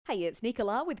Hey, it's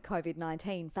Nicola with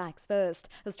COVID-19 facts first.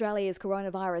 Australia's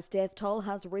coronavirus death toll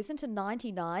has risen to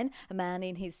 99. A man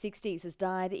in his 60s has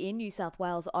died in New South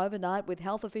Wales overnight, with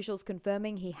health officials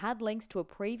confirming he had links to a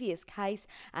previous case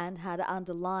and had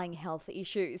underlying health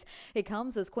issues. It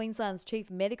comes as Queensland's Chief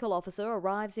Medical Officer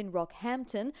arrives in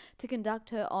Rockhampton to conduct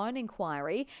her own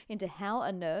inquiry into how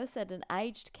a nurse at an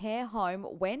aged care home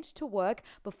went to work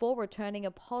before returning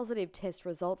a positive test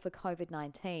result for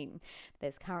COVID-19.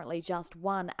 There's currently just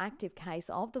one active case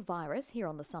of the virus here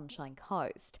on the Sunshine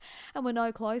Coast. And we're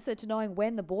no closer to knowing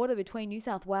when the border between New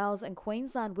South Wales and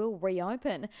Queensland will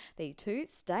reopen. The two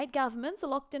state governments are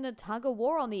locked in a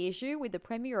tug-of-war on the issue, with the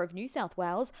Premier of New South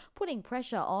Wales putting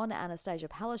pressure on Anastasia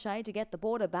Palaszczuk to get the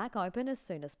border back open as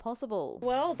soon as possible.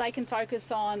 Well, they can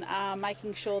focus on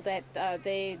making sure that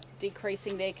they're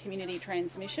decreasing their community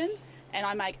transmission, and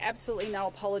I make absolutely no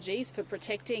apologies for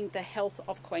protecting the health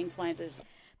of Queenslanders.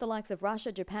 The likes of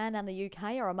Russia, Japan and the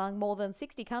UK are among more than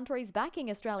 60 countries backing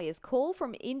Australia's call for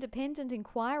an independent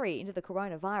inquiry into the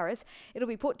coronavirus. It'll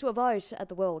be put to a vote at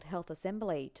the World Health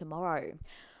Assembly tomorrow.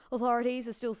 Authorities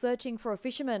are still searching for a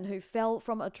fisherman who fell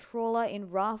from a trawler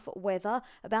in rough weather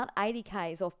about 80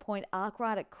 k's off Point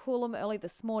Arkwright at Coolum early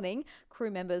this morning. Crew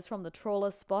members from the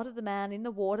trawler spotted the man in the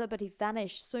water, but he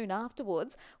vanished soon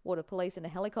afterwards. Water police and a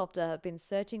helicopter have been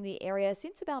searching the area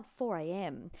since about 4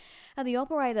 a.m. And the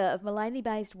operator of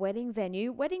Maleny-based wedding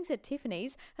venue Weddings at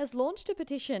Tiffany's has launched a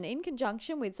petition in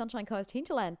conjunction with Sunshine Coast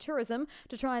Hinterland Tourism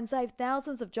to try and save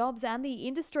thousands of jobs and the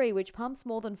industry, which pumps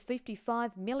more than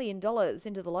 $55 million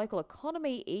into the local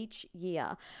economy each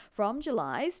year. From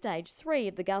July, Stage 3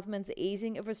 of the government's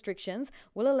easing of restrictions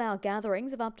will allow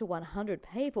gatherings of up to 100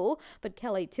 people, but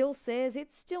Kelly Till says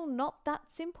it's still not that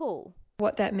simple.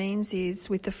 What that means is,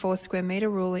 with the 4 square metre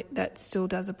rule that still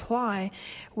does apply,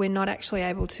 we're not actually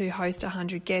able to host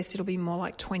 100 guests. It'll be more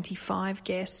like 25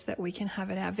 guests that we can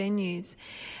have at our venues.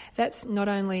 That's not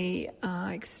only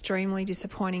extremely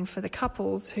disappointing for the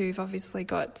couples who've obviously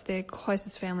got their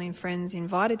closest family and friends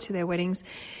invited to their weddings,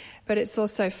 but it's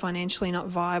also financially not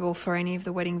viable for any of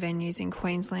the wedding venues in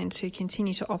Queensland to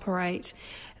continue to operate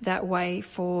that way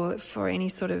for any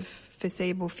sort of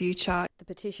foreseeable future. The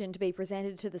petition to be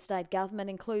presented to the state government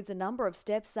includes a number of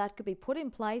steps that could be put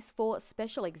in place for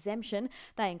special exemption.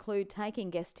 They include taking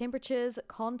guest temperatures,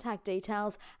 contact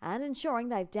details, and ensuring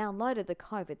they've downloaded the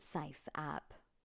COVID Safe app.